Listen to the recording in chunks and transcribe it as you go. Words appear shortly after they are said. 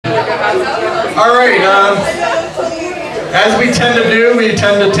Alright, as we tend to do, we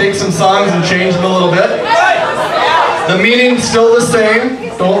tend to take some songs and change them a little bit. The meaning's still the same.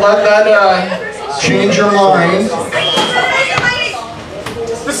 Don't let that change your mind.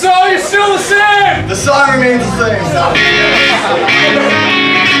 The song is still the same! The song remains the same.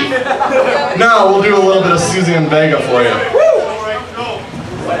 Now we'll do a little bit of Suzanne and Vega for you.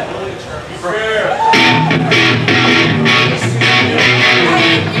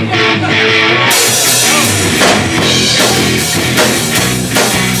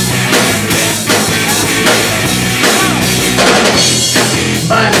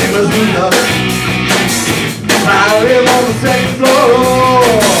 My name is Luka. I live on the second floor.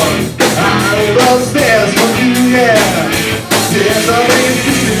 I live upstairs from you, yeah. Yes, I ain't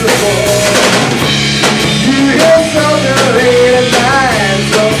beautiful. You hear something late at night,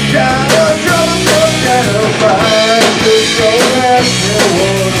 some kind of trouble, some kind of fight. Just don't ask me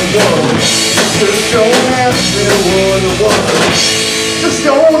what it was. Just don't ask me what it was. Just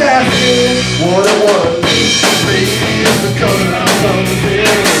don't ask me what it was. Maybe it's because I'm something.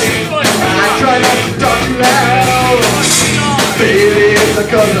 I try not to talk too loud. Baby, it's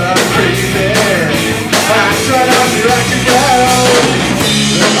because I'm crazy. I try not to rock you down.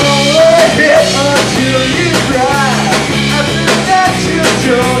 Only hit until you cry. After that you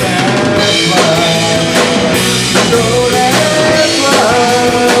don't ask why. Don't ask why.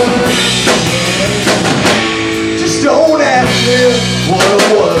 Just don't ask me what it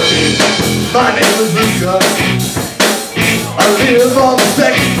was. My name is Luka. I live on the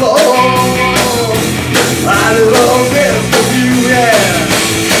second floor. I live on this with you, yeah.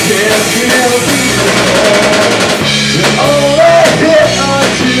 Yes, you never see me before. You only hit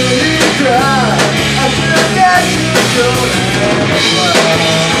until you cry. After that you don't ask why.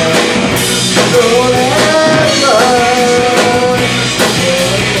 Don't ask why.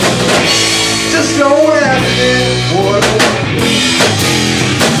 Just don't ask me what it was.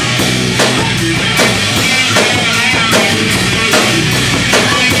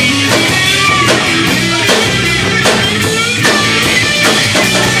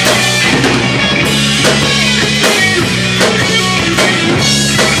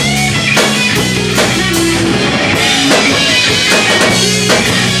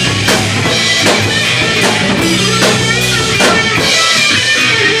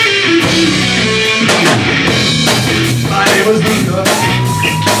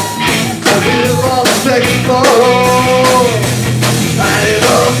 Second floor, I live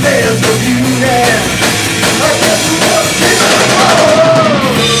upstairs with you, yeah. I guess you never see me before.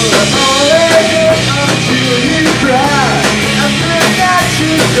 Only until you cry. After that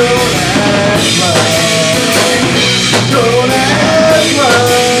you don't ask why. Don't ask why.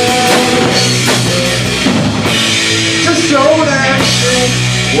 Just don't ask me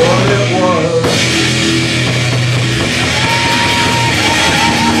what it was.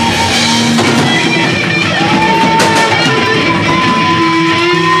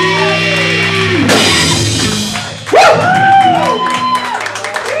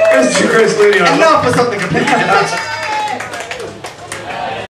 Enough for something completely nuts.